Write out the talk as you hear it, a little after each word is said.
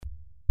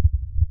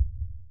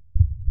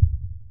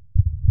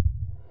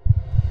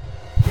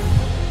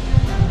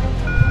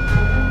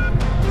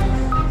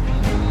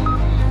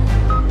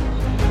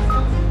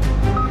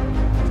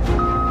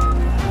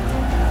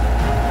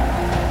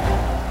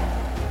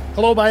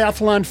Hello,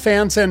 biathlon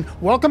fans, and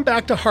welcome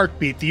back to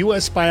Heartbeat, the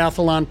U.S.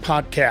 Biathlon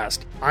podcast.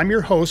 I'm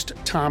your host,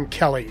 Tom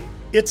Kelly.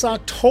 It's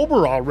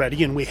October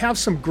already, and we have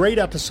some great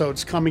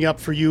episodes coming up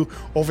for you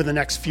over the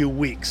next few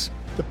weeks.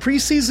 The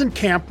preseason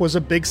camp was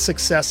a big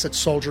success at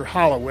Soldier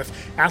Hollow, with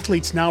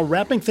athletes now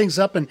wrapping things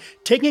up and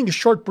taking a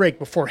short break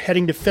before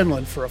heading to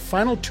Finland for a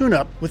final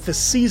tune-up with the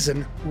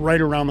season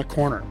right around the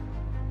corner.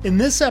 In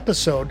this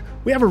episode,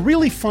 we have a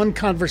really fun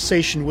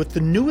conversation with the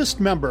newest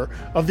member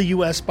of the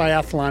U.S.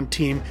 Biathlon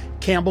team,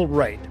 Campbell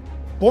Wright.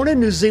 Born in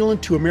New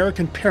Zealand to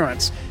American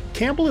parents,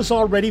 Campbell has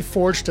already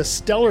forged a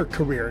stellar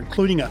career,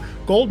 including a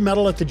gold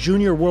medal at the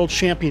Junior World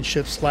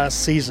Championships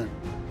last season.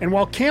 And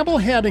while Campbell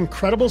had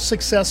incredible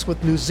success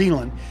with New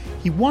Zealand,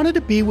 he wanted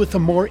to be with a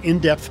more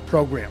in-depth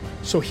program.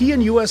 So he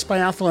and U.S.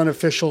 Biathlon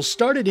officials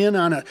started in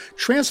on a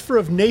transfer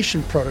of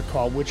nation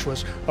protocol, which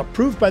was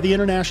approved by the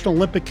International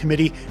Olympic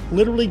Committee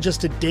literally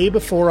just a day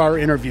before our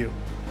interview.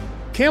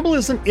 Campbell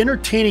is an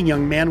entertaining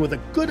young man with a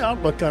good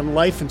outlook on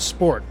life and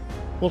sport.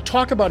 We'll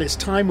talk about his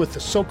time with the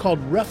so-called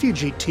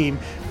refugee team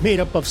made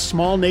up of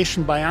small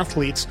nation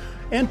biathletes,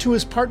 and to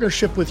his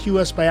partnership with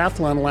U.S.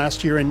 Biathlon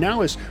last year and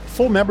now his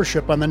full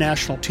membership on the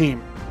national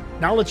team.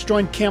 Now let's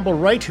join Campbell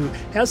Wright, who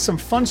has some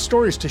fun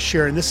stories to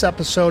share in this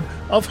episode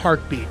of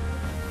Heartbeat.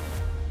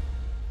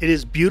 It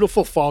is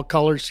beautiful fall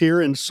colors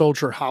here in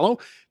Soldier Hollow.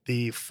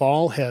 The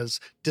fall has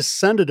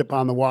descended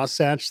upon the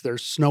Wasatch.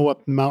 There's snow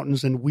up the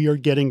mountains, and we are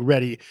getting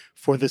ready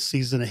for the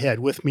season ahead.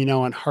 With me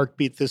now on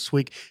Heartbeat this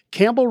week,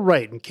 Campbell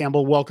Wright. And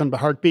Campbell, welcome to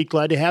Heartbeat.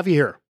 Glad to have you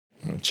here.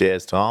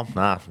 Cheers, Tom.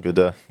 Good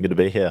to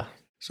be here.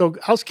 So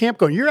how's camp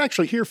going? You're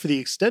actually here for the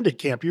extended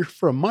camp. You're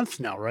for a month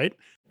now, right?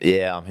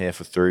 Yeah, I'm here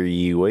for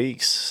 3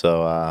 weeks.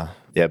 So,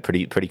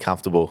 pretty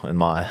comfortable in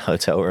my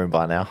hotel room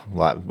by now.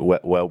 Like,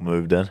 well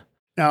moved in.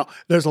 Now,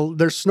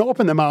 there's snow up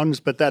in the mountains,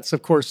 but that's,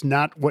 of course,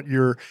 not what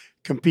you're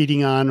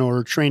competing on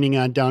or training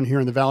on down here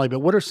in the valley. But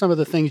what are some of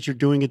the things you're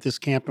doing at this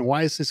camp, and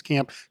why is this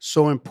camp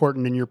so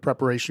important in your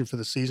preparation for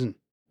the season?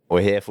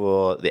 We're here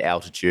for the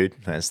altitude.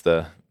 That's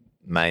the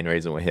main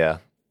reason we're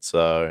here.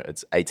 So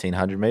it's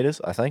 1,800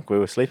 meters, I think, where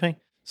we're sleeping.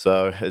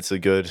 So it's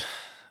good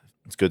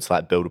to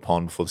like build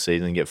upon before the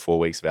season, get 4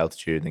 weeks of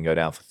altitude, then go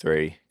down for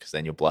 3, because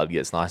then your blood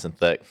gets nice and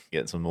thick,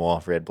 get some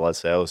more red blood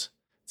cells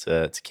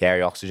to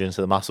carry oxygen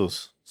to the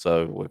muscles.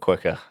 So we're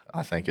quicker,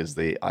 I think, is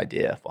the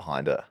idea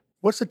behind it.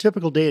 What's a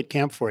typical day at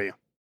camp for you?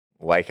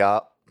 Wake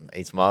up,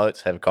 eat some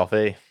oats, have a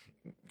coffee,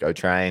 go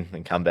train,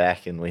 and come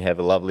back. And we have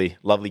a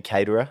lovely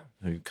caterer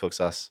who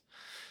cooks us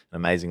an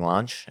amazing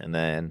lunch, and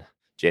then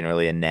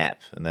generally a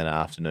nap, and then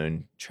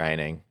afternoon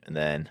training, and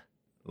then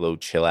a little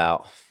chill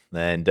out,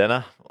 then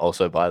dinner,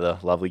 also by the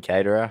lovely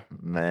caterer,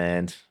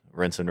 and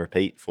rinse and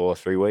repeat for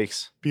 3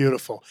 weeks.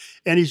 Beautiful.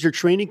 And is your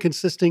training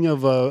consisting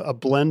of a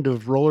blend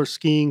of roller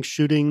skiing,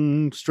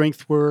 shooting,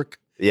 strength work?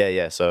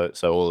 Yeah. So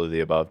all of the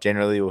above.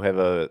 Generally, we'll have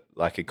a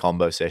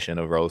combo session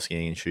of roller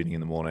skiing and shooting in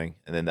the morning,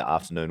 and then the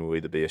afternoon will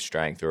either be a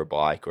strength or a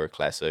bike or a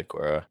classic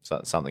or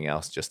something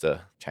else just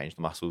to change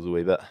the muscles a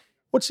wee bit.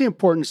 What's the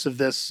importance of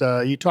this?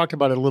 You talked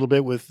about it a little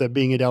bit with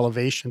being at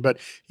elevation, but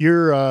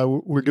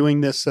we're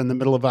doing this in the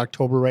middle of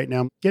October right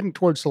now, getting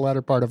towards the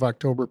latter part of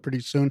October pretty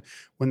soon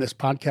when this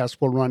podcast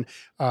will run.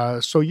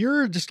 So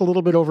you're just a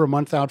little bit over a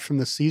month out from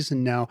the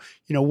season now.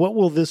 You know, what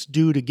will this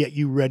do to get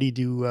you ready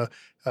to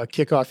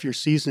kick off your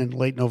season in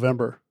late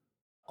November?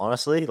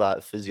 Honestly,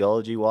 like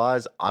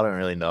physiology-wise, I don't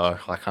really know.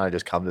 I kind of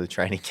just come to the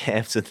training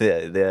camps and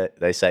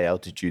they say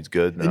altitude's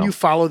good. And you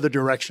follow the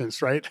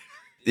directions, right?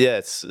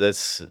 Yeah,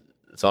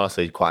 it's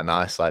honestly quite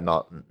nice, like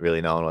not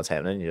really knowing what's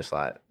happening. You're just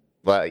like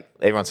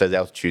everyone says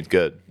altitude's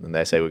good, and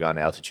they say we're going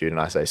to altitude,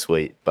 and I say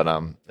sweet. But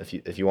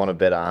if you want a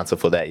better answer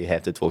for that, you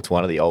have to talk to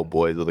one of the old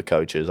boys or the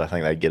coaches. I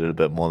think they get it a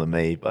bit more than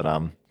me. But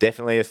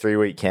definitely a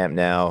 3-week camp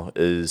now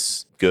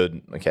is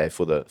good. Okay,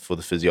 for the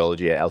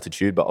physiology at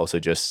altitude, but also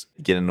just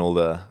getting all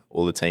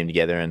the team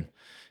together and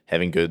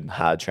having good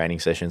hard training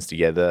sessions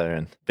together,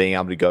 and being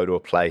able to go to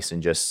a place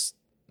and just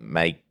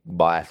make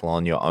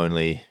biathlon your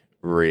only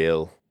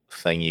real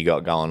thing you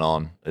got going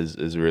on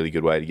is a really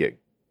good way to get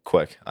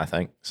quick, I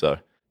think. So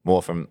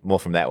more from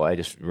that way,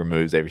 just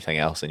removes everything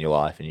else in your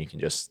life, and you can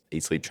just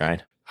eat, sleep,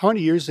 train. How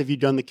many years have you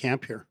done the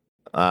camp here?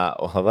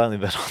 Well, I've only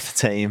been on the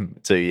team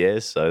 2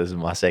 years, so this is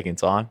my second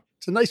time.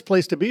 It's a nice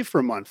place to be for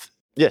a month.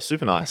 Yeah,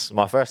 super nice.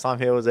 My first time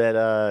here was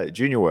at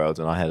Junior Worlds,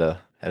 and I had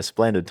a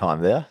splendid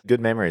time there.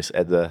 Good memories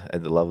at the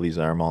lovely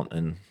Zermatt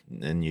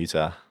in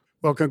Utah.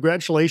 Well,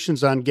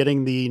 congratulations on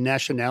getting the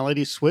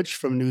nationality switch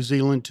from New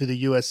Zealand to the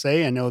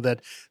USA. I know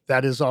that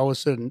is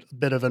always a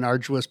bit of an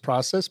arduous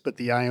process, but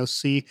the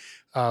IOC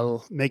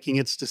making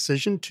its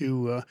decision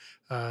to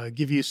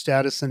give you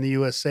status in the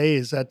USA,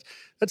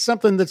 that's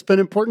something that's been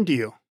important to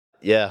you?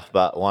 Yeah,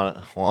 but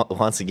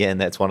once again,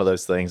 that's one of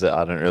those things that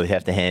I don't really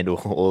have to handle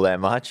all that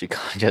much. It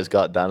kind of just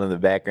got done in the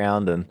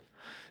background, and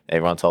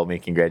everyone told me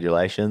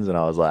congratulations, and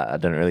I was like, I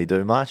didn't really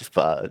do much,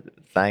 but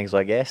thanks,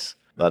 I guess.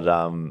 But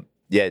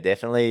yeah,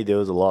 definitely there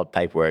was a lot of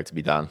paperwork to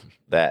be done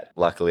that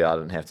luckily I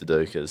didn't have to do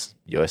because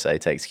USA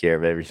takes care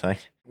of everything.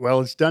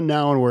 Well, it's done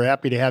now, and we're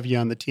happy to have you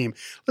on the team.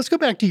 Let's go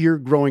back to your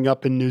growing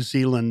up in New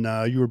Zealand.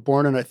 I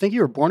think you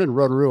were born in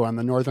Rotorua on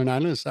the Northern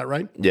Island. Is that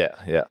right? Yeah,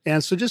 yeah.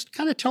 And so just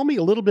kind of tell me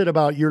a little bit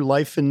about your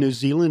life in New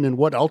Zealand and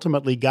what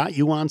ultimately got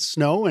you on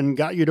snow and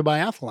got you to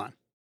biathlon.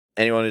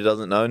 Anyone who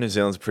doesn't know, New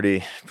Zealand's a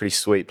pretty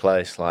sweet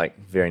place, like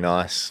very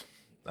nice,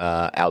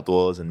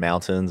 outdoors and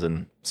mountains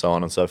and so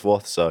on and so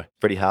forth. So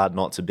pretty hard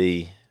not to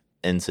be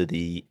into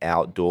the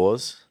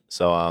outdoors.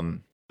 So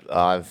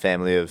I have a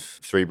family of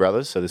 3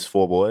 brothers, so there's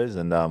 4 boys,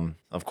 and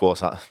of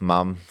course,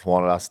 Mum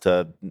wanted us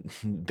to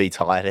be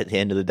tired at the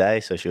end of the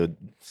day, so she would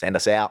send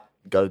us out,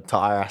 go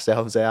tire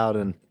ourselves out,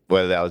 and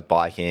whether that was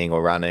biking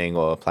or running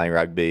or playing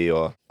rugby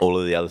or all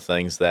of the other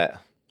things that,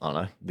 I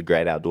don't know, the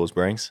great outdoors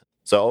brings.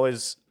 So I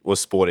always was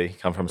sporty,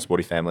 come from a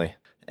sporty family,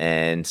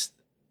 and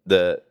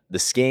the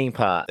skiing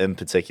part in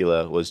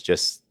particular was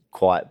just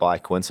quite by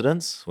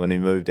coincidence. When we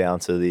moved down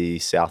to the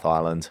South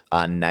Island,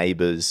 our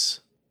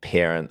neighbours'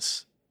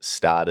 parents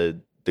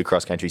started the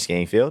cross-country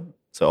skiing field.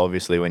 So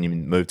obviously when you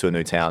move to a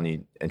new town,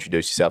 you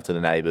introduce yourself to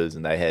the neighbours,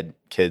 and they had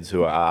kids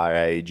who are our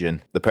age.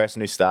 And the person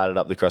who started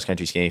up the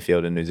cross-country skiing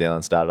field in New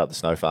Zealand, started up the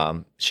snow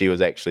farm, she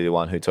was actually the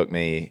one who took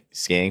me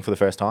skiing for the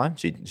first time.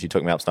 She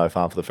took me up snow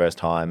farm for the first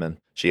time, and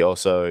she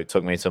also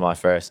took me to my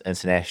first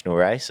international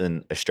race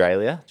in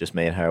Australia. Just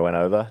me and her went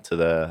over to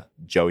the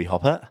Joey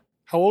Hoppet.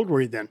 How old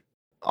were you then?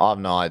 I have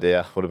no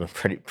idea. Would have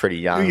been pretty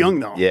young. You're young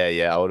though.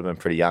 Yeah. I would have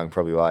been pretty young,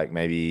 probably like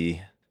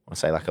maybe, I want to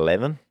say like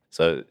 11.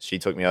 So she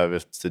took me over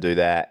to do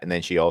that, and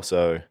then she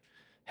also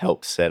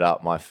helped set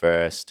up my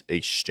first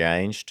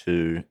exchange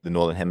to the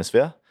Northern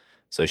Hemisphere.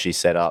 So she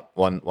set up,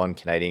 one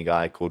Canadian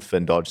guy called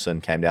Finn Dodgson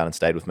came down and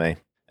stayed with me,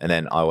 and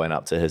then I went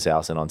up to his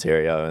house in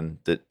Ontario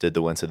and did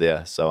the winter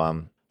there.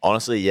 So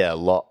honestly, yeah, a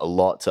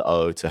lot to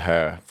owe to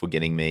her for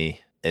getting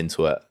me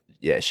into it.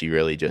 Yeah, she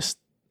really just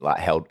like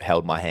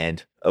held my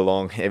hand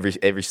along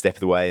every step of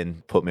the way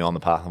and put me on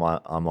the path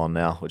I'm on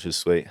now, which is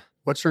sweet.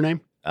 What's her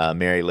name?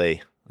 Mary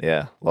Lee.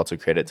 Yeah, lots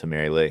of credit to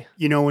Mary Lee.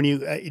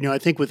 When I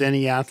think with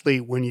any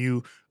athlete, when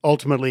you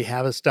ultimately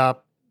have a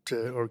stop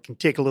or can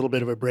take a little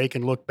bit of a break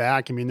and look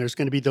back, there's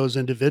going to be those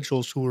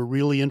individuals who were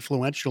really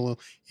influential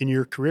in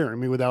your career.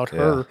 Without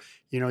her,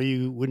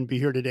 you wouldn't be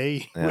here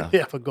today. You would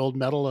have a gold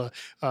medal,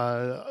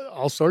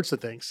 all sorts of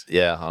things.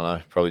 Yeah, I don't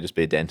know. Probably just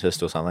be a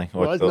dentist or something.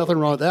 Well, there's nothing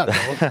wrong with that,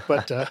 though.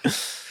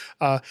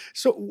 But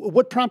so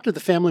what prompted the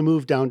family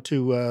move down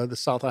to the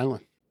South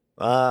Island?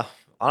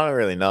 I don't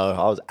really know.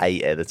 I was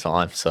 8 at the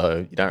time,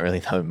 so you don't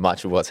really know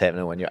much of what's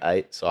happening when you're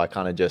 8. So I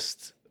kind of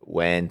just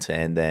went,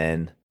 and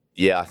then,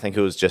 I think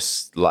it was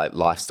just like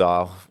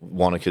lifestyle.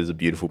 Wanaka's a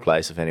beautiful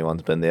place. If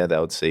anyone's been there, they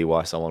would see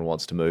why someone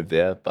wants to move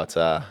there. But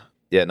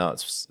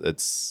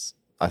it's.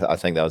 I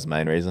think that was the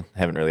main reason. I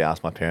haven't really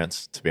asked my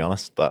parents, to be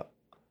honest, but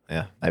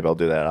yeah, maybe I'll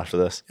do that after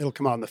this. It'll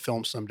come out in the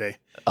film someday.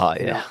 Oh,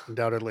 yeah.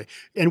 Undoubtedly.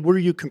 And were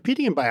you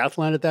competing in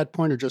biathlon at that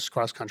point or just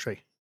cross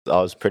country? I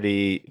was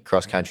pretty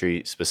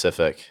cross-country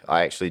specific.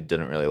 I actually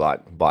didn't really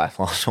like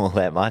biathlon all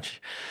that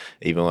much.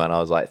 Even when I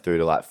was like through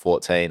to like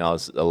 14, I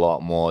was a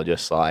lot more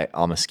just like,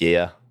 I'm a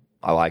skier.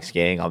 I like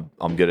skiing.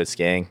 I'm good at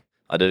skiing.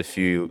 I did a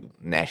few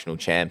national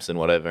champs and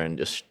whatever and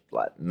just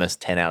like missed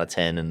 10 out of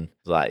 10 and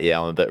was like,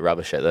 yeah, I'm a bit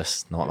rubbish at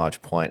this. Not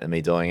much point in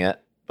me doing it.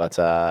 But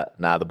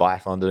the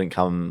biathlon didn't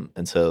come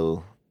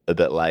until a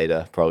bit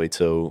later, probably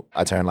till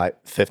I turned like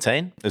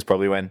 15. It was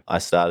probably when I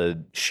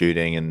started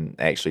shooting and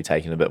actually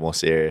taking it a bit more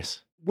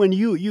serious. When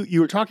you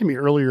were talking to me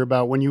earlier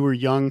about when you were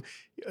young,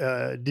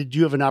 did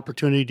you have an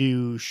opportunity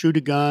to shoot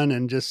a gun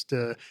and just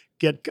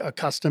get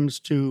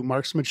accustomed to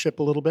marksmanship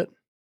a little bit?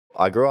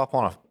 I grew up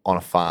on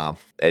a farm.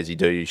 As you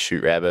do, you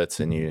shoot rabbits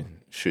and you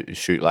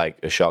shoot like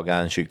a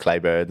shotgun, shoot clay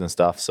birds and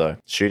stuff. So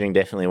shooting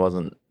definitely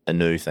wasn't a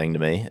new thing to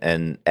me.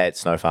 And at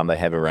Snow Farm, they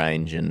have a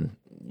range, and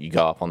you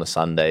go up on the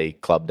Sunday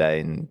club day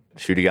and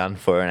shoot a gun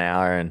for an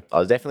hour. And I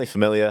was definitely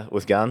familiar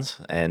with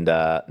guns, and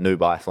knew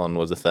biathlon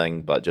was a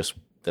thing, but just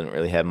didn't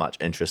really have much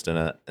interest in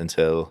it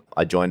until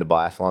I joined a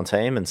biathlon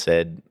team and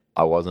said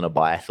I wasn't a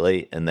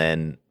biathlete, and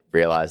then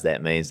realized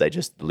that means they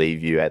just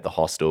leave you at the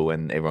hostel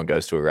when everyone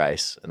goes to a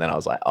race. And then I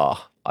was like,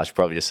 oh, I should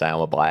probably just say I'm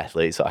a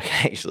biathlete so I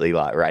can actually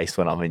like race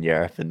when I'm in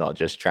Europe and not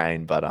just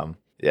train. But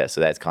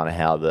so that's kind of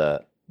how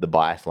the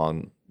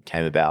biathlon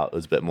came about. It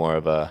was a bit more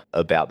of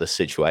about the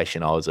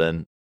situation I was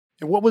in.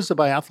 And what was the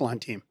biathlon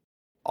team?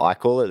 I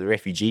call it the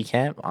refugee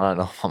camp. I don't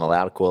know if I'm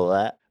allowed to call it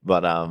that.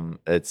 But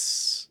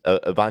it's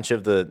a bunch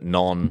of the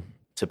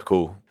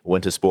non-typical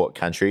winter sport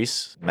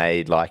countries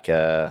made like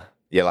a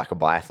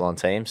biathlon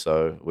team.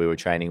 So we were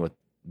training with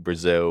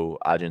Brazil,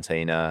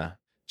 Argentina,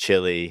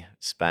 Chile,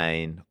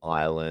 Spain,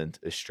 Ireland,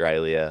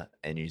 Australia,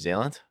 and New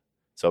Zealand.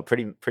 So a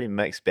pretty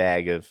mixed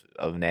bag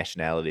of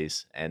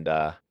nationalities. And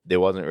there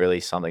wasn't really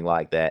something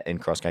like that in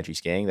cross-country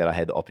skiing that I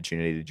had the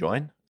opportunity to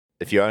join.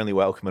 If you're only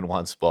welcome in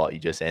one spot, you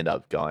just end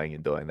up going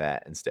and doing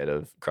that instead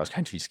of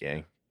cross-country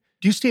skiing.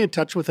 Do you stay in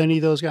touch with any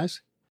of those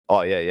guys?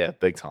 Oh, yeah,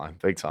 big time.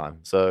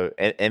 So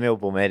Emil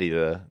Bormetti,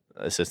 the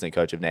assistant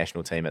coach of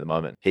national team at the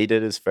moment, he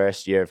did his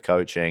first year of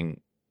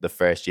coaching the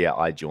first year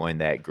I joined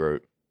that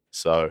group.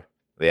 So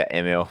Yeah,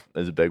 Emil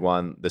is a big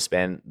one. The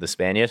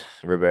Spaniard,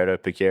 Roberto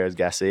Piqueras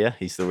Garcia,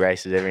 he still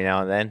races every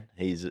now and then.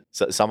 He's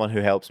someone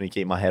who helps me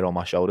keep my head on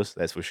my shoulders,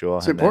 that's for sure.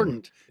 It's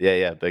important.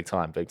 Yeah, big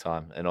time.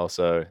 And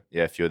also,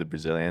 yeah, a few of the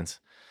Brazilians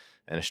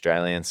and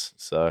Australians.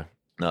 So,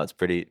 no, it's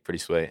pretty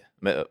sweet.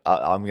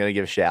 I'm going to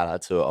give a shout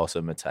out to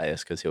also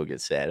Mateus because he'll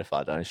get sad if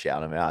I don't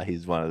shout him out.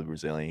 He's one of the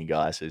Brazilian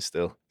guys who's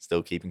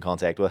still keep in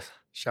contact with.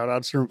 Shout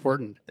outs are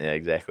important. Yeah,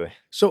 exactly.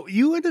 So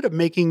you ended up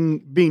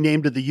being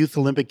named to the Youth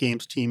Olympic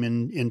Games team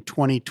in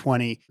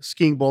 2020,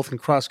 skiing both in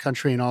cross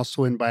country and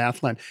also in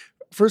biathlon.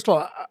 First of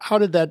all, how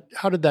did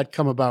that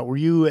come about? Were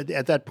you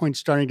at that point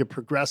starting to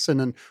progress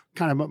in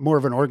kind of more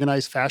of an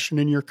organized fashion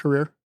in your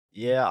career?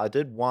 Yeah, I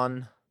did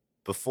one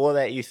before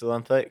that Youth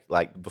Olympic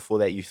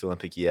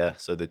year.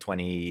 So the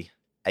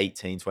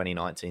 2018,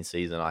 2019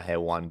 season, I had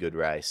one good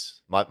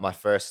race. My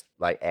first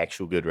like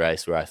actual good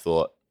race where I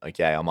thought,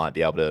 okay, I might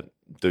be able to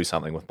do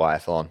something with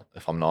biathlon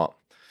if I'm not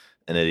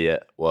an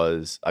idiot,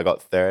 was I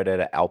got third at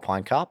an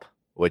Alpine Cup,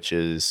 which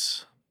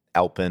is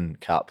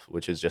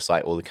just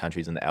like all the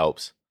countries in the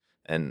Alps.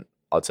 And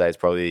I'd say it's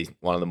probably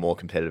one of the more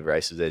competitive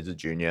races as a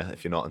junior.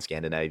 If you're not in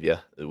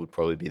Scandinavia, it would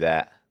probably be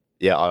that.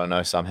 Yeah, I don't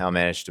know, somehow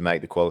managed to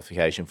make the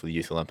qualification for the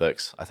Youth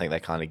Olympics. I think they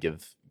kind of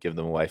give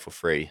them away for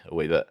free a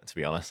wee bit, to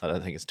be honest. I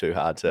don't think it's too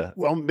hard to...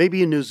 Well,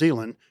 maybe in New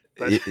Zealand.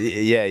 But...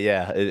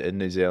 Yeah, in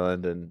New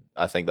Zealand. And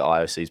I think the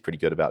IOC is pretty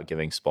good about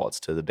giving spots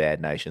to the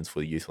bad nations for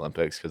the Youth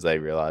Olympics because they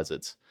realize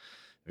it's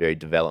very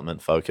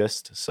development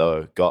focused.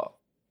 So got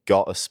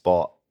a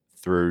spot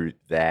through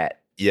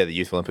that. Yeah, the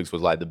Youth Olympics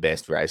was like the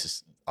best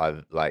race.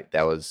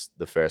 That was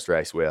the first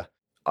race where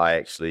I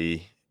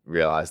actually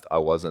realized I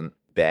wasn't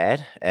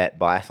bad at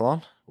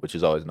biathlon, which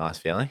is always a nice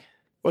feeling.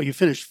 Well, you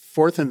finished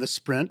fourth in the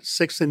sprint,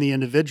 sixth in the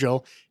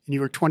individual, and you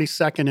were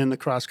 22nd in the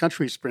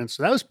cross-country sprint.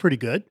 So that was pretty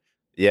good.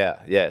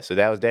 Yeah. So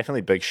that was definitely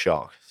a big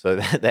shock. So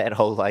that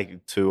whole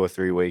like 2 or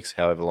 3 weeks,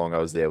 however long I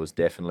was there, was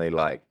definitely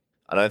like,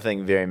 I don't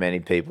think very many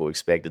people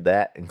expected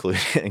that,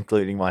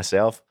 including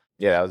myself.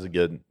 Yeah, that was a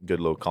good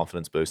little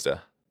confidence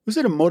booster. Was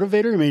it a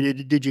motivator? I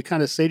mean, did you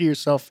kind of say to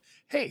yourself,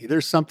 hey,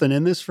 there's something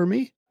in this for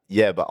me?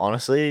 Yeah, but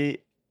honestly,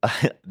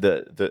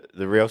 the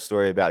real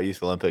story about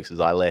Youth Olympics is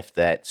I left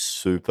that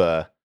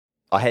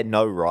I had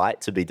no right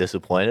to be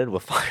disappointed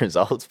with my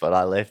results, but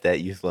I left that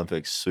Youth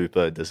Olympics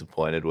super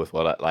disappointed with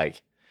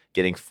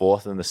getting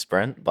fourth in the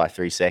sprint by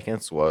 3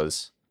 seconds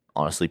was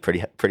honestly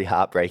pretty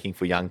heartbreaking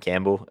for young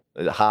Campbell.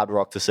 A hard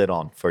rock to sit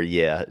on for a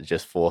year,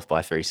 just fourth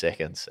by 3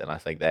 seconds. And I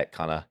think that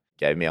kind of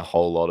gave me a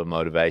whole lot of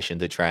motivation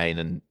to train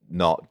and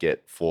not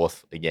get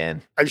fourth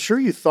again. I'm sure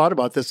you thought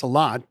about this a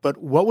lot, but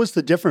what was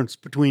the difference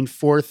between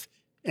fourth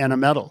and a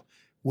medal?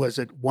 Was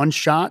it one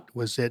shot?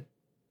 Was it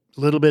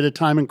a little bit of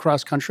time in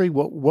cross country?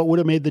 What would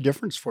have made the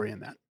difference for you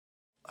in that?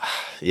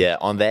 Yeah,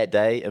 on that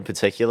day in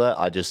particular,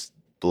 I just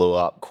blew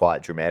up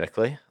quite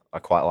dramatically. I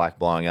quite like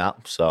blowing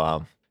up.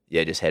 So,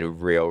 just had a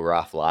real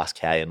rough last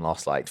K and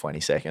lost like 20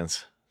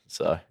 seconds.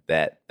 So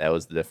that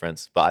was the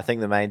difference. But I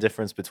think the main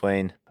difference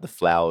between the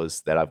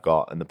flowers that I've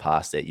got in the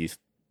past at youth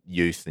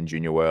and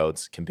junior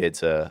worlds compared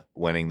to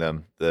winning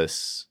them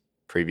this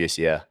previous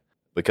year,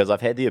 because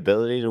I've had the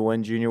ability to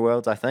win junior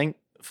worlds, I think,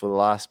 for the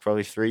last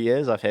probably 3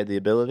 years. I've had the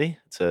ability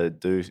to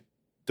do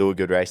a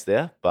good race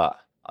there, but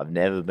I've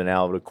never been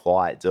able to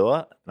quite do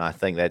it. And I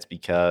think that's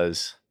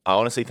because, I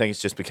honestly think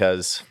it's just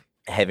because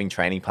having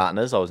training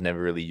partners, I was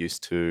never really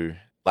used to,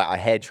 like I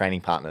had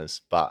training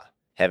partners, but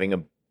having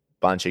a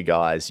bunch of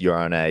guys your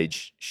own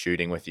age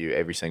shooting with you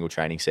every single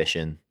training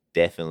session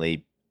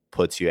definitely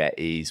puts you at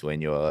ease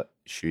when you're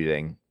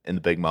shooting in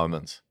the big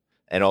moments.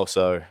 And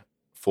also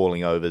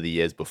falling over the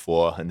years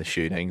before in the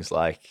shootings,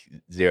 like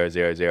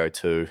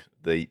 0002,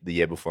 the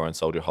year before in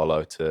Soldier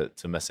Hollow,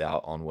 to miss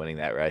out on winning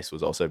that race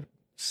was also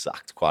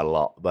sucked quite a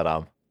lot.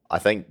 But I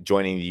think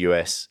joining the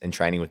US and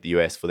training with the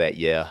US for that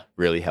year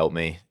really helped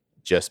me,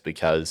 just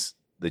because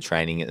the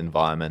training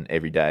environment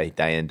every day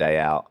in, day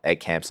out, at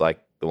camps like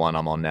the one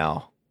I'm on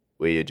now,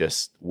 where you're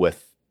just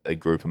with a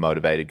group of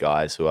motivated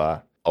guys who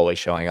are always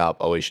showing up,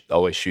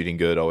 always shooting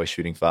good, always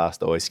shooting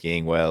fast, always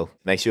skiing well,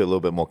 makes you a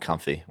little bit more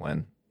comfy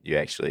when you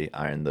actually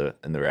are in the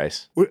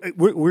race.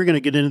 We're going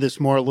to get into this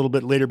more a little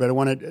bit later, but I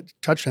want to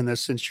touch on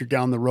this since you're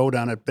down the road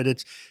on it. But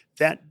it's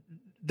that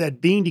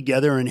being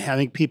together and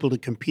having people to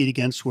compete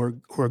against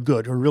who are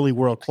good, who are really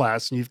world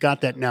class, and you've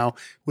got that now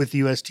with the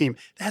U.S. team.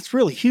 That's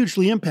really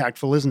hugely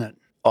impactful, isn't it?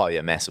 Oh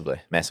yeah, massively.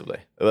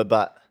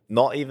 But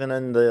not even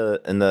in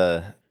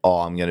the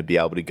I'm going to be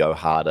able to go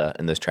harder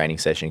in this training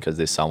session because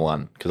there's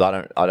someone. Because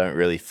I don't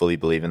really fully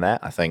believe in that.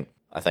 I think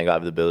I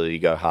have the ability to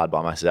go hard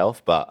by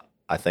myself, but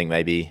I think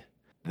maybe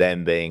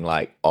them being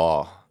like,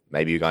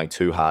 maybe you're going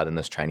too hard in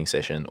this training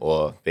session,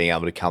 or being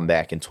able to come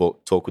back and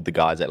talk with the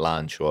guys at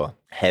lunch, or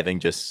having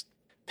just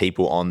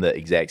people on the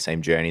exact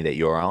same journey that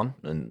you're on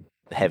and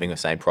having the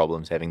same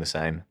problems, having the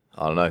same,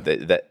 I don't know,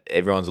 that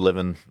everyone's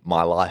living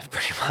my life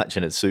pretty much,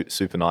 and it's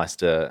super nice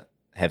to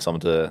have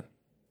someone to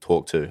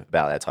talk to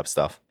about that type of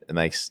stuff. It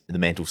makes the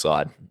mental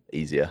side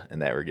easier in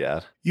that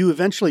regard. You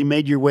eventually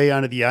made your way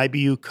onto the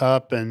IBU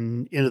Cup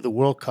and into the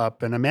World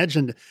Cup, and I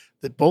imagine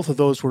that both of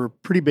those were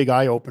pretty big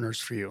eye openers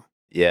for you.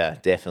 Yeah,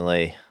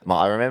 definitely.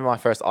 I remember my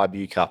first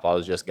IBU Cup, I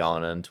was just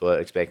going into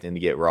it expecting to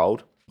get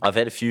rolled. I've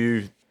had a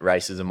few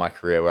races in my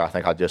career where I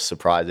think I just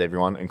surprised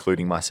everyone,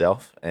 including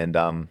myself. And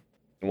the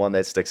one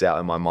that sticks out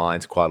in my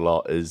mind quite a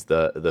lot is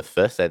the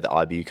fifth at the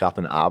IBU Cup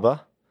in Arbor.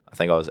 I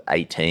think I was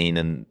 18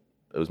 and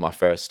it was my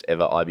first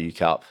ever IBU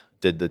Cup.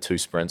 Did the 2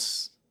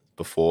 sprints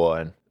before.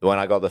 And when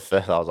I got the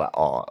fifth, I was like,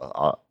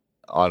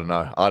 I don't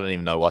know. I don't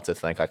even know what to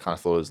think. I kind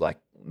of thought it was like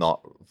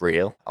not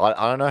real.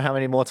 I don't know how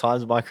many more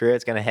times in my career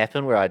it's going to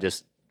happen where I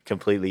just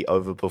completely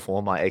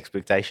overperform my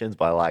expectations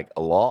by like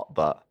a lot,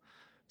 but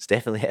it's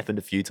definitely happened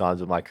a few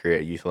times in my career,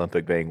 Youth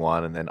Olympic being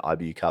one, and then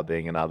IBU Cup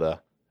being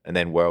another, and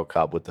then World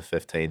Cup with the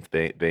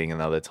 15th being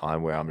another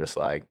time where I'm just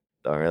like,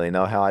 don't really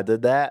know how I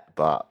did that,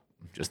 but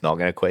I'm just not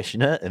going to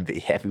question it and be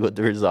happy with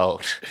the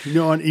result. The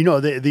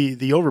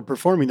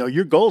overperforming though,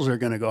 your goals are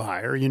going to go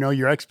higher.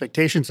 Your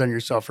expectations on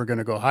yourself are going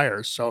to go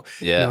higher. So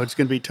Yeah. It's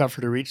going to be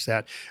tougher to reach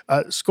that.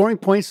 Scoring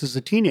points as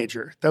a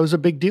teenager, that was a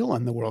big deal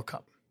on the World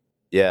Cup.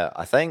 Yeah,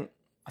 I think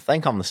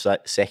I'm the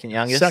second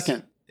youngest.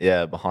 Second.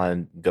 Yeah,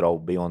 behind good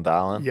old Bjorn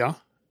Darlin. Yeah.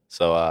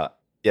 So,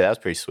 that was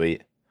pretty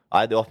sweet.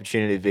 I had the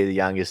opportunity to be the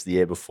youngest the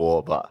year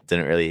before, but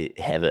didn't really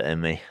have it in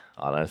me,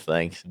 I don't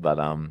think. But,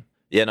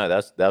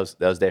 that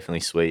was definitely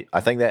sweet. I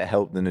think that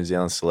helped the New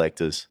Zealand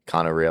selectors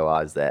kind of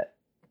realize that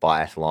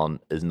biathlon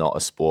is not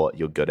a sport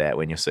you're good at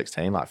when you're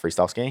 16, like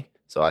freestyle skiing.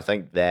 So I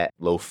think that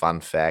little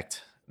fun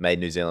fact made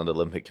New Zealand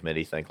Olympic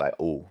Committee think like,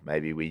 oh,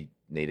 maybe we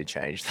need to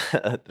change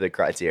the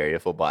criteria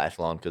for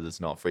biathlon because it's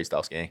not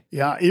freestyle skiing.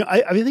 Yeah,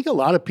 I think a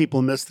lot of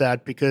people miss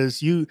that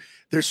because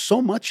there's so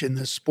much in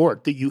this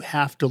sport that you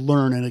have to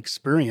learn and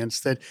experience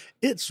that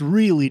it's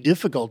really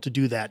difficult to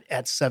do that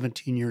at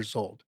 17 years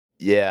old.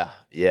 Yeah,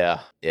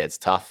 it's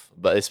tough,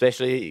 but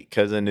especially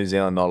because in New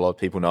Zealand, not a lot of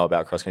people know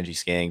about cross-country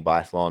skiing,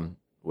 biathlon.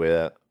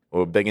 We're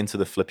big into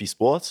the flippy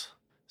sports,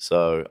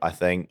 so I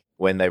think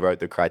when they wrote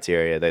the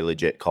criteria, they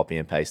legit copy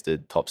and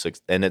pasted top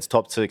 6, and it's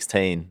top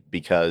 16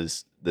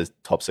 because the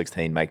top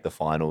 16 make the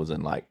finals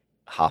in like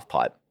half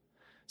pipe.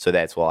 So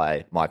that's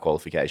why my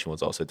qualification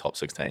was also top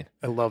 16.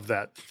 I love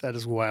that. That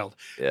is wild.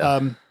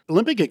 Yeah.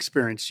 Olympic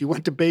experience. You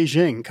went to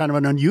Beijing, kind of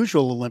an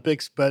unusual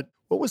Olympics, but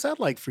what was that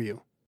like for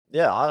you?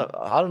 Yeah,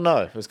 I don't know.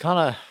 It was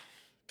kind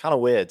of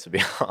weird, to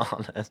be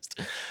honest.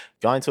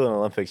 Going to an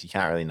Olympics, you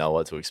can't really know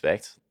what to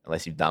expect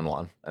unless you've done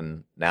one.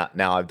 And now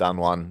I've done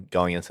one.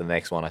 Going into the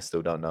next one, I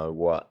still don't know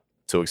what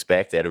to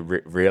expect at a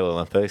real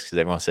Olympics because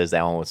everyone says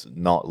that one was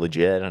not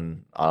legit,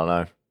 and I don't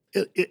know.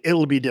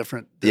 It'll be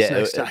different this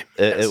next time.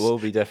 It will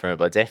be different,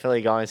 but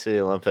definitely going to the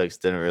Olympics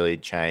didn't really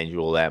change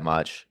all that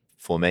much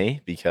for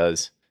me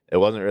because it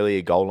wasn't really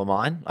a goal of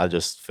mine. I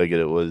just figured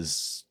it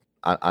was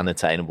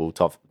unattainable.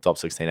 Top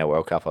 16 at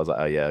World Cup. I was like,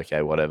 oh yeah,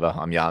 okay, whatever.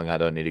 I'm young. I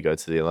don't need to go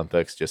to the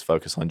Olympics. Just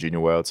focus on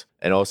Junior Worlds.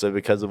 And also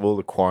because of all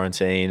the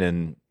quarantine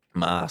and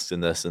masks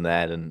and this and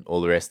that and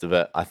all the rest of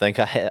it, I think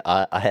I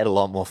had a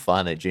lot more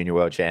fun at Junior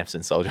World Champs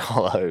in Soldier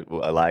Hollow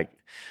like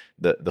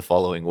the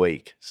following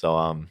week.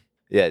 So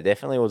yeah, it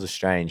definitely was a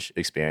strange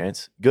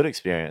experience. Good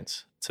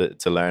experience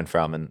to learn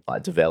from and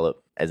like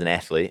develop as an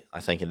athlete. I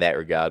think in that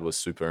regard was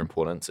super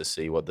important to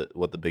see what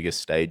the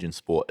biggest stage in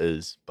sport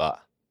is.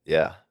 But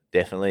yeah,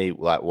 definitely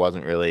like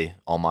wasn't really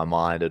on my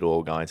mind at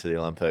all going to the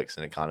Olympics,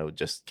 and it kind of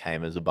just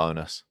came as a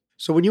bonus.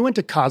 So when you went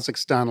to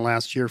Kazakhstan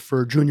last year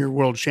for Junior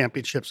World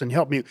Championships, and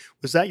help me,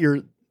 that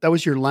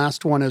was your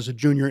last one as a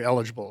junior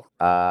eligible?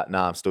 No,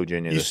 I'm still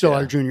junior. You still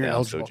are junior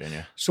eligible. I'm still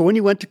junior. So when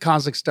you went to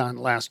Kazakhstan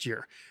last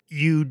year,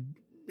 you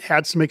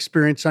had some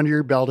experience under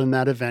your belt in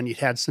that event. You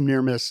had some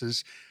near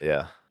misses.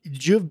 Yeah.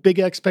 Did you have big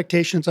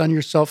expectations on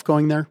yourself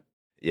going there?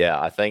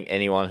 Yeah, I think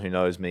anyone who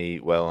knows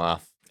me well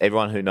enough,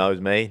 everyone who knows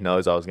me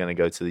knows I was going to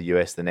go to the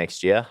US the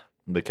next year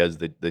because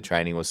the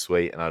training was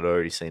sweet, and I'd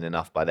already seen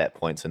enough by that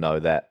point to know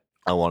that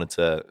I wanted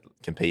to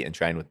compete and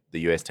train with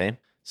the US team.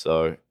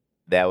 So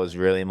that was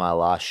really my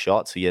last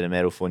shot to get a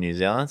medal for New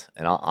Zealand,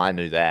 and I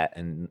knew that,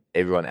 and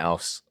everyone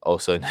else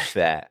also knew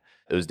that.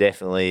 It was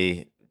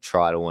definitely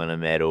try to win a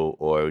medal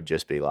or it would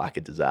just be like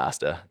a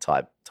disaster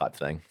type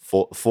thing.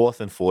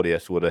 Fourth and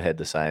 40th would have had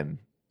the same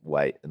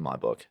weight in my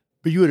book.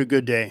 But you had a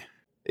good day.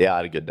 Yeah, I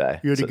had a good day.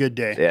 You had a good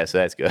day. Yeah, so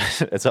that's good.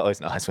 It's always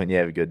nice when you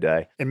have a good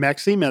day. And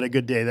Maxime had a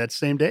good day that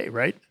same day,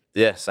 right?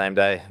 Yeah, same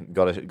day.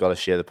 Got to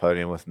share the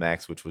podium with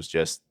Max, which was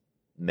just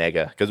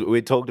mega. Because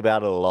we talked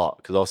about it a lot.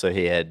 Because also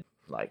he had,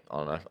 like, I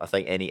don't know, I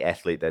think any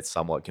athlete that's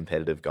somewhat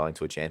competitive going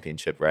to a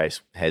championship race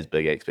has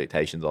big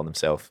expectations on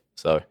themselves.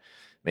 So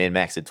me and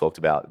Max had talked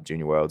about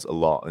Junior Worlds a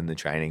lot in the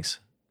trainings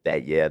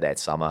that year, that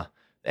summer,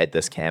 at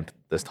this camp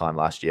this time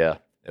last year.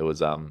 It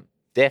was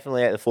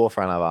definitely at the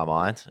forefront of our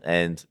mind.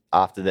 And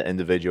after the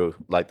individual,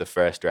 like the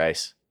first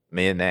race,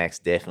 me and Max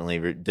definitely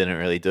didn't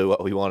really do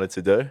what we wanted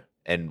to do.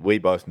 And we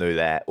both knew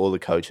that. All the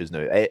coaches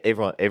knew.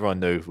 Everyone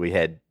knew we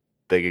had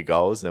bigger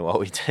goals than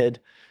what we did.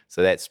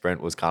 So that sprint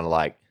was kind of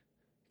like,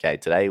 okay,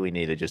 today we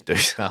need to just do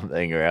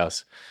something or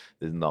else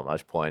there's not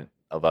much point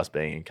of us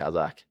being in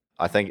Kazakh.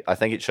 I think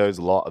it shows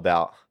a lot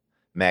about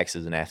Max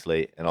as an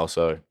athlete, and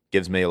also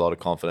gives me a lot of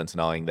confidence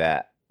knowing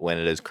that when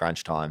it is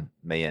crunch time,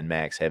 me and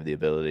Max have the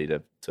ability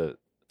to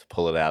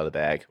pull it out of the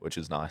bag, which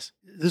is nice.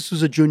 This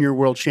was a junior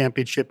world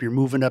championship. You're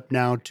moving up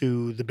now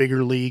to the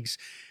bigger leagues.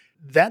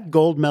 That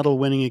gold medal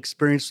winning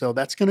experience, though,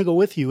 that's going to go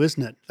with you,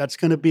 isn't it? That's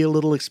going to be a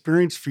little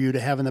experience for you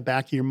to have in the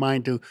back of your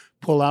mind to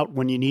pull out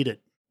when you need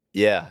it.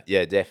 Yeah,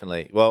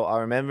 definitely. Well, I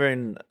remember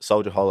in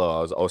Soldier Hollow,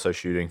 I was also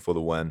shooting for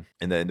the win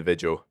in the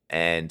individual,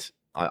 and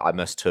I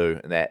missed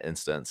 2 in that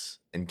instance.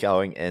 And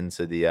going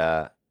into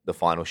the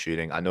final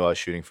shooting, I knew I was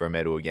shooting for a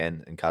medal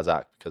again in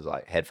Kazakh because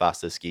I had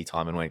faster ski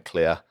time and went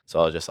clear.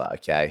 So I was just like,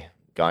 okay,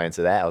 going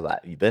into that, I was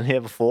like, you've been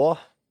here before,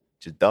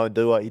 just don't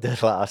do what you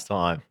did last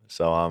time.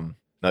 So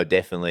no,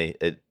 definitely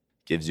it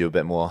gives you a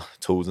bit more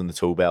tools in the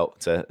tool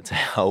belt to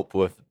help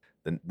with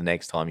the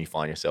next time you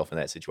find yourself in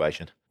that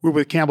situation. We're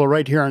with Campbell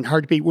right here on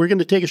Heartbeat. We're going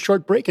to take a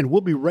short break, and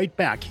we'll be right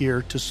back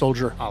here to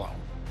Soldier Hollow.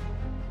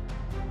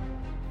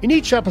 In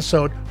each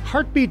episode,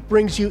 Heartbeat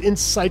brings you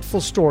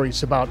insightful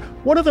stories about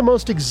one of the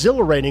most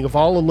exhilarating of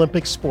all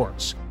Olympic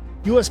sports.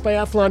 U.S.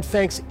 Biathlon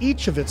thanks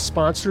each of its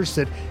sponsors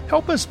that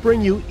help us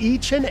bring you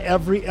each and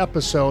every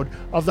episode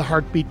of the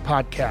Heartbeat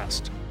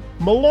podcast.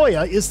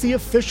 Maloya is the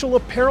official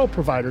apparel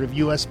provider of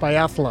U.S.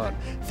 Biathlon.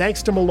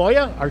 Thanks to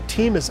Maloya, our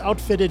team is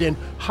outfitted in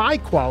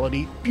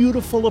high-quality,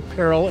 beautiful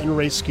apparel and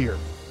race gear.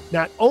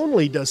 Not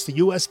only does the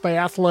U.S.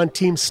 Biathlon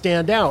team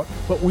stand out,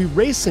 but we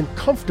race in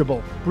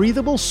comfortable,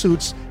 breathable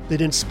suits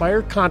that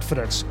inspire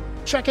confidence.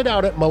 Check it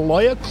out at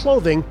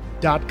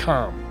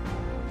maloyaclothing.com.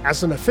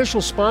 As an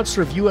official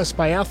sponsor of U.S.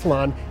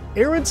 Biathlon,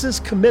 Aaron's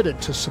is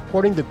committed to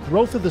supporting the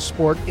growth of the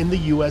sport in the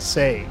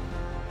USA.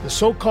 The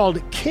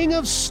so-called King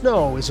of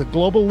Snow is a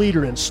global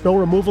leader in snow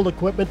removal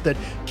equipment that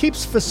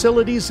keeps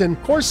facilities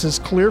and courses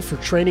clear for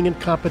training and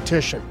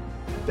competition.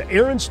 The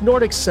Aaron's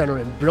Nordic Center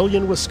in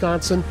Brillion,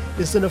 Wisconsin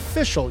is an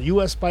official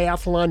U.S.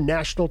 Biathlon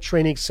National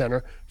Training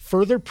Center,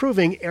 further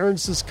proving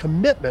Aaron's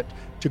commitment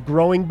to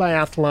growing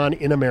biathlon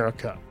in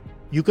America.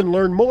 You can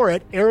learn more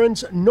at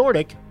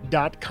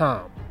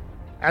aaronsnordic.com.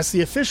 As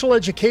the official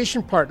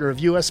education partner of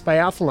U.S.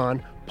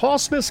 Biathlon, Paul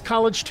Smith's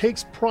College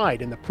takes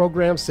pride in the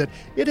programs that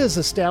it has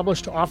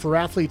established to offer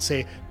athletes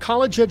a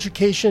college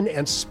education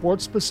and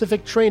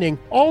sport-specific training,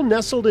 all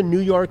nestled in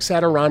New York's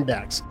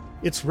Adirondacks.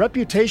 Its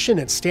reputation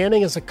and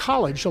standing as a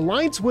college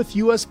aligns with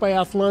U.S.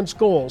 Biathlon's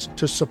goals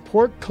to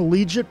support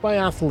collegiate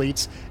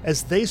biathletes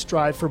as they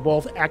strive for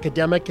both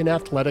academic and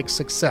athletic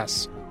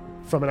success.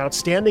 From an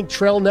outstanding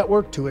trail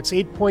network to its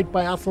 8-point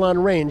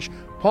biathlon range,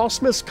 Paul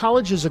Smith's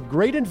College is a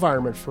great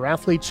environment for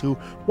athletes who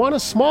want a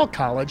small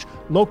college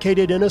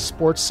located in a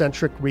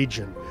sports-centric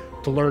region.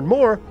 To learn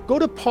more, go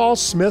to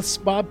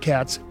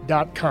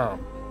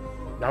paulsmithsbobcats.com.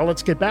 Now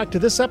let's get back to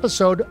this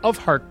episode of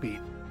Heartbeat.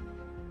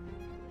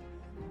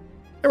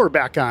 And we're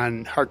back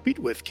on Heartbeat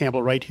with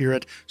Campbell right here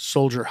at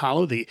Soldier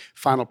Hollow, the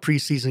final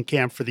preseason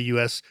camp for the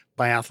U.S.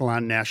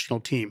 Biathlon national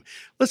team.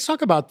 Let's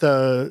talk about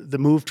the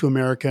move to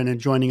America and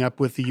joining up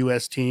with the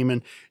U.S. team.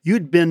 And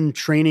you'd been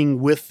training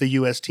with the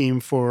U.S. team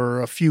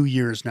for a few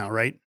years now,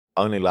 right?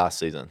 Only last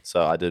season.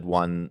 So I did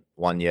one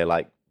year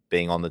like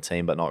being on the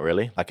team, but not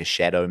really. Like a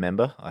shadow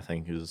member, I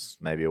think is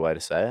maybe a way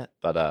to say it.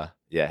 But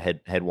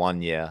had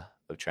 1 year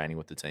of training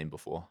with the team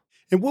before.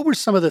 And what were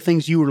some of the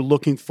things you were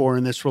looking for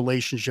in this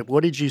relationship?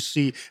 What did you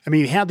see? I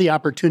mean, you had the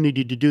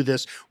opportunity to do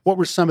this. What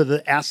were some of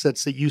the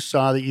assets that you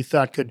saw that you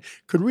thought could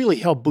really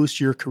help boost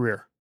your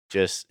career?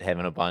 Just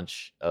having a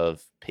bunch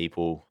of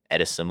people at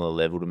a similar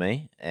level to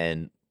me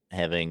and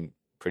having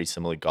pretty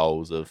similar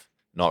goals of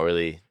not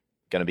really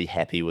going to be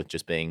happy with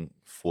just being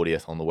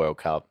 40th on the World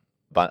Cup,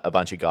 but a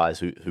bunch of guys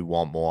who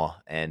want more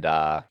and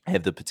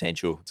have the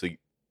potential to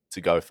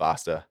go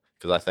faster.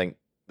 Because I think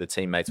the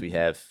teammates we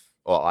have,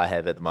 or I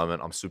have at the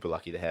moment, I'm super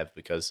lucky to have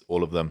because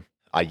all of them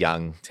are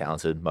young,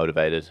 talented,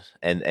 motivated,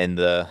 and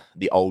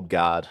the old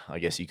guard, I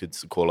guess you could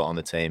call it, on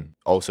the team,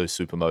 also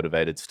super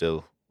motivated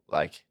still.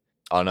 Like,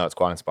 I don't know, it's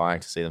quite inspiring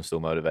to see them still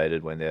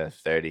motivated when they're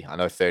 30. I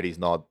know 30 is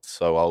not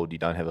so old, you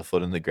don't have a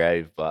foot in the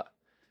grave, but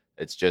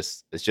it's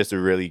just a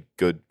really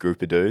good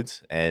group of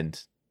dudes,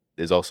 and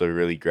there's also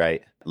really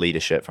great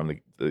leadership from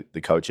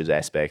the coaches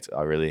aspect.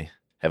 I really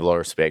have a lot of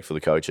respect for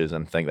the coaches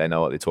and think they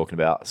know what they're talking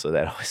about, so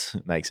that always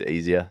makes it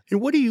easier.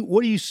 And what do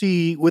you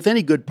see with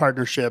any good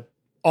partnership?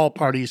 All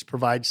parties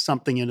provide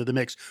something into the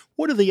mix.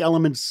 What are the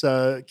elements,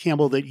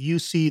 Campbell, that you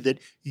see that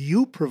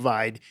you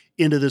provide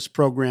into this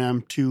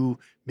program to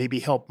maybe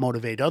help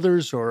motivate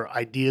others, or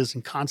ideas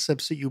and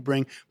concepts that you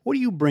bring? What do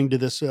you bring to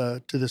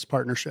this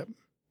partnership?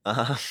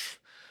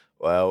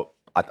 Well,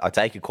 I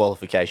take a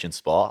qualification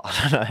spot.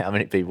 I don't know how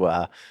many people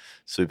are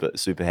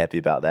super happy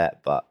about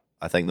that, but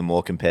I think the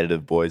more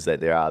competitive boys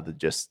that there are,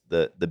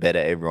 the better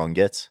everyone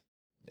gets.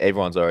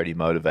 Everyone's already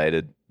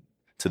motivated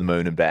to the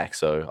moon and back,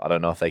 so I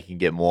don't know if they can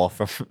get more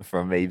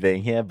from me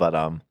being here. But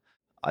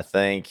I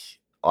think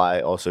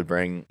I also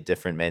bring a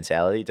different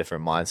mentality,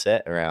 different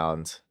mindset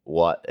around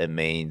what it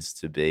means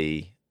to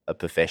be a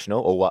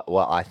professional, or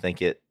what I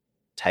think it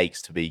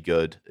takes to be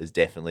good is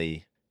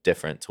definitely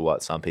different to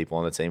what some people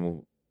on the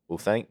team will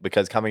think.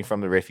 Because coming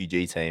from the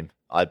refugee team,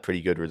 I had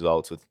pretty good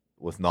results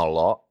with not a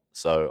lot.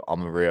 So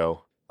I'm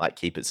like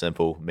keep it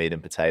simple, meat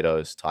and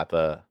potatoes type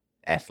of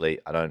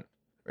athlete. I don't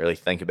really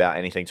think about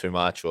anything too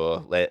much or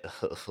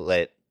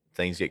let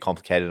things get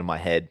complicated in my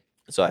head.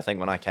 So I think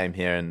when I came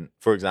here, and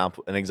for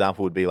example, an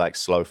example would be like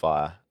slow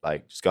fire,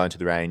 like just going to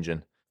the range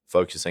and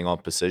focusing on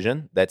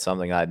precision. That's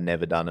something I'd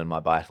never done in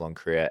my biathlon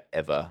career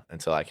ever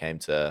until I came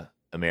to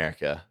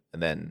America.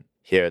 And then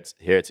here it's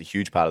a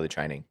huge part of the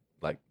training.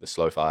 Like the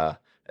slow fire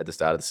at the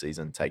start of the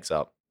season takes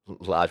up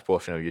a large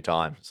portion of your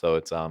time. So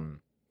it's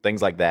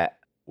things like that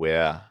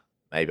where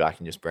maybe I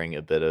can just bring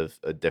a bit of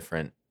a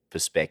different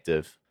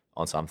perspective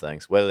on some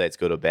things. Whether that's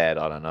good or bad,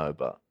 I don't know,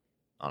 but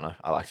I don't know.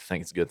 I like to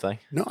think it's a good thing.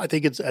 No, I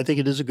think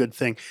it is a good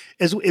thing.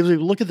 As we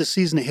look at the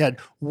season ahead,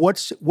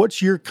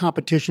 what's your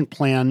competition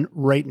plan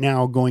right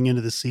now going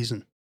into the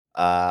season?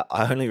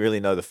 I only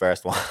really know the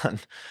first one.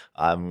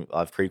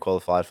 I've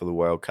pre-qualified for the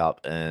World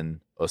Cup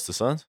in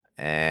Östersund,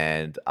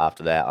 and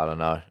after that, I don't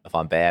know. If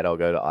I'm bad, I'll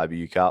go to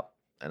IBU Cup,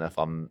 and if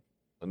I'm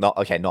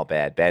not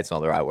bad. Bad's not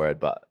the right word,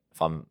 but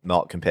if I'm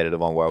not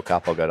competitive on World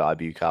Cup, I'll go to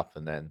IBU Cup,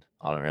 and then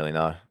I don't really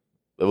know.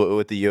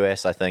 With the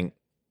US, I think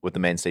with the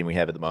men's team we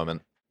have at the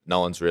moment, no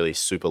one's really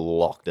super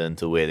locked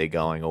into where they're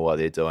going or what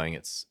they're doing.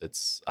 It's.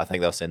 I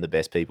think they'll send the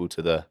best people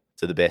to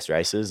the best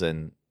races,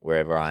 and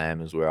wherever I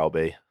am is where I'll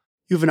be.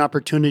 You have an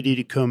opportunity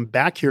to come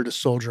back here to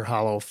Soldier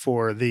Hollow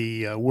for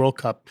the World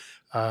Cup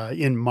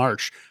in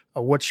March.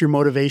 What's your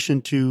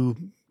motivation to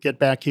get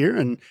back here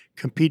and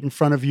compete in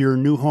front of your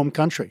new home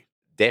country?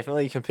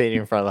 Definitely competing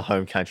in front of the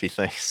home country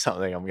thing is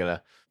something I'm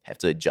gonna have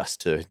to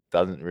adjust to.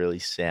 Doesn't really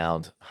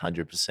sound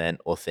 100%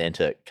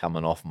 authentic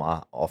coming off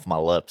my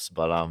lips,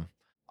 but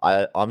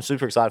I'm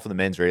super excited for the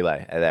men's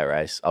relay at that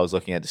race. I was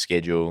looking at the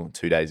schedule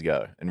 2 days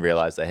ago and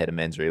realized they had a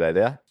men's relay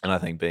there. And I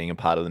think being a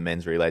part of the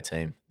men's relay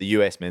team, the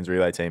US men's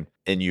relay team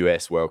in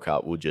US World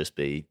Cup will just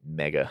be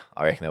mega.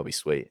 I reckon that'll be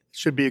sweet.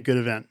 Should be a good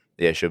event.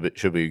 Yeah, should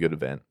be a good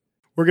event.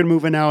 We're going to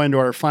move in now into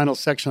our final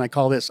section. I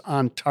call this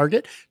On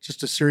Target,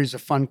 just a series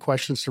of fun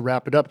questions to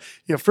wrap it up.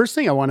 First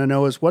thing I want to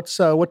know is what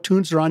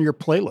tunes are on your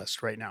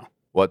playlist right now?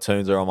 What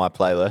tunes are on my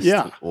playlist?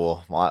 Yeah.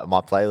 Well,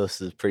 my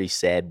playlist is pretty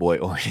sad boy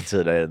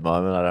oriented at the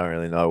moment. I don't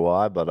really know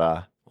why, but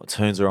what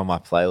tunes are on my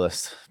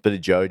playlist? A bit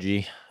of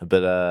Joji, a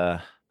bit of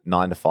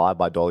 9 to 5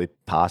 by Dolly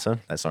Parton.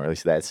 That's not really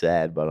that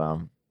sad, but I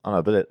don't know,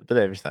 a bit of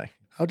everything.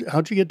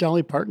 How'd you get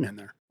Dolly Parton in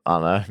there? I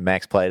don't know.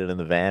 Max played it in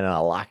the van and I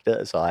liked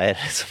it, so I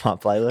added it to my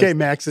playlist. Okay,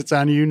 Max, it's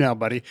on you now,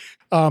 buddy.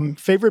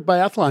 Favorite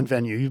biathlon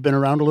venue? You've been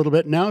around a little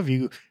bit now. Have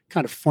you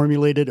kind of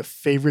formulated a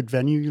favorite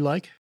venue you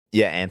like?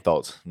 Yeah,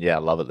 Antholz. Yeah, I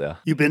love it there.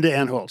 You've been to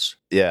Antholz?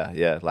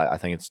 Yeah. Like I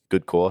think it's a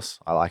good course.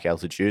 I like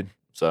altitude.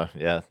 So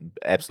yeah,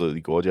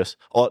 absolutely gorgeous.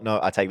 Oh no,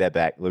 I take that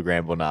back. Le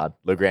Grand Bonnard.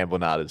 Le Grand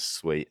Bonnard is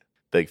sweet.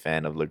 Big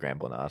fan of Le Grand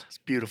Bonnard. It's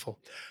beautiful.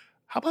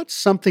 How about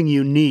something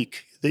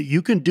unique that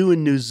you can do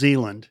in New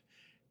Zealand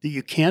that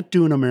you can't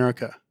do in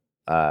America?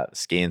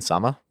 Ski in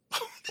summer.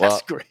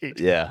 That's great.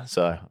 Yeah,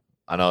 so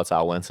I know it's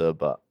our winter,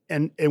 but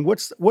and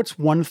what's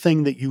one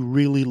thing that you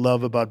really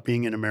love about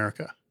being in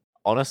America?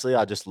 Honestly,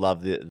 I just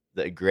love the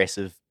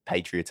aggressive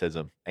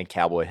patriotism and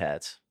cowboy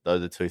hats.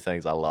 Those are two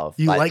things I love.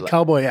 You like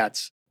cowboy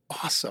hats?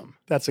 Awesome.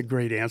 That's a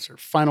great answer.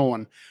 Final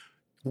one.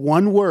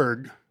 One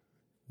word.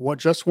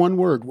 Just one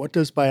word. What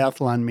does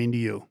biathlon mean to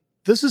you?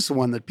 This is the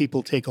one that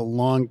people take a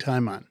long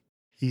time on.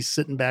 He's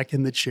sitting back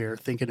in the chair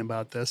thinking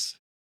about this.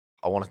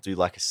 I want to do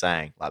like a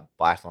saying, like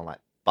biathlon, like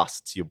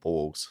busts your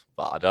balls,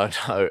 but I don't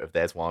know if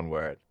that's one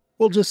word.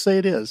 We'll just say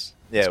it is.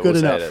 Yeah, it's good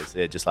enough. Say it is.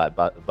 Yeah, just like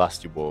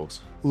bust your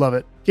balls. Love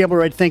it. Campbell,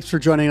 Wright, thanks for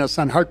joining us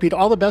on Heartbeat.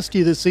 All the best to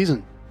you this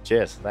season.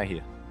 Cheers. Thank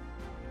you.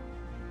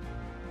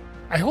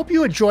 I hope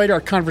you enjoyed our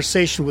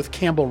conversation with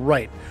Campbell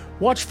Wright.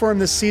 Watch for him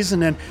this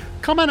season and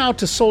come on out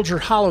to Soldier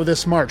Hollow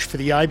this March for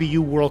the IBU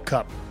World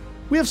Cup.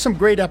 We have some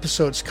great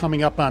episodes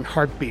coming up on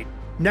Heartbeat.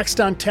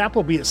 Next on tap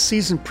will be a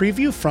season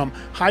preview from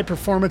High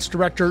Performance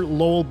Director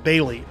Lowell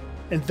Bailey.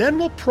 And then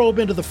we'll probe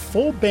into the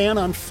full ban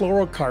on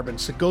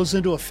fluorocarbons that goes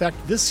into effect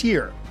this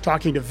year,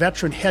 talking to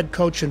veteran head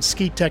coach and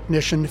ski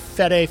technician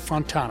Fede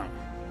Fontana.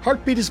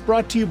 Heartbeat is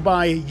brought to you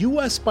by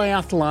US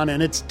Biathlon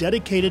and its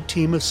dedicated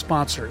team of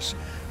sponsors.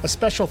 A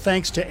special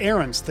thanks to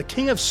Aaron's, the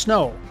King of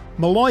Snow,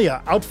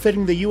 Maloya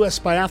outfitting the US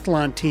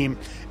Biathlon team,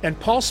 and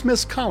Paul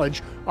Smith's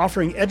College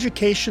offering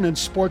education and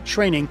sport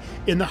training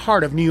in the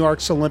heart of New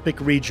York's Olympic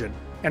region.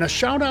 And a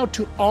shout out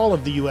to all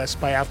of the US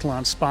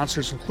Biathlon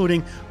sponsors,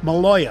 including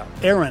Maloya,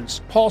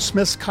 Aaron's, Paul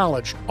Smith's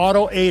College,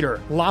 Auto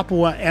Aider,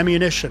 Lapua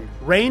Ammunition,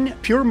 Rain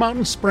Pure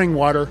Mountain Spring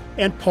Water,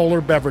 and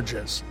Polar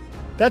Beverages.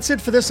 That's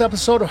it for this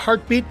episode of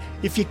Heartbeat.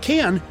 If you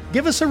can,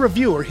 give us a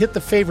review or hit the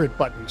favorite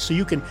button so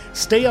you can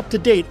stay up to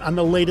date on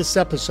the latest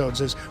episodes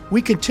as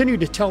we continue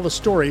to tell the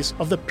stories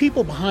of the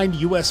people behind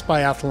US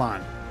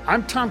Biathlon.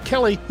 I'm Tom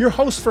Kelly, your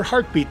host for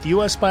Heartbeat, the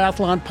US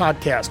Biathlon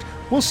podcast.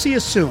 We'll see you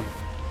soon.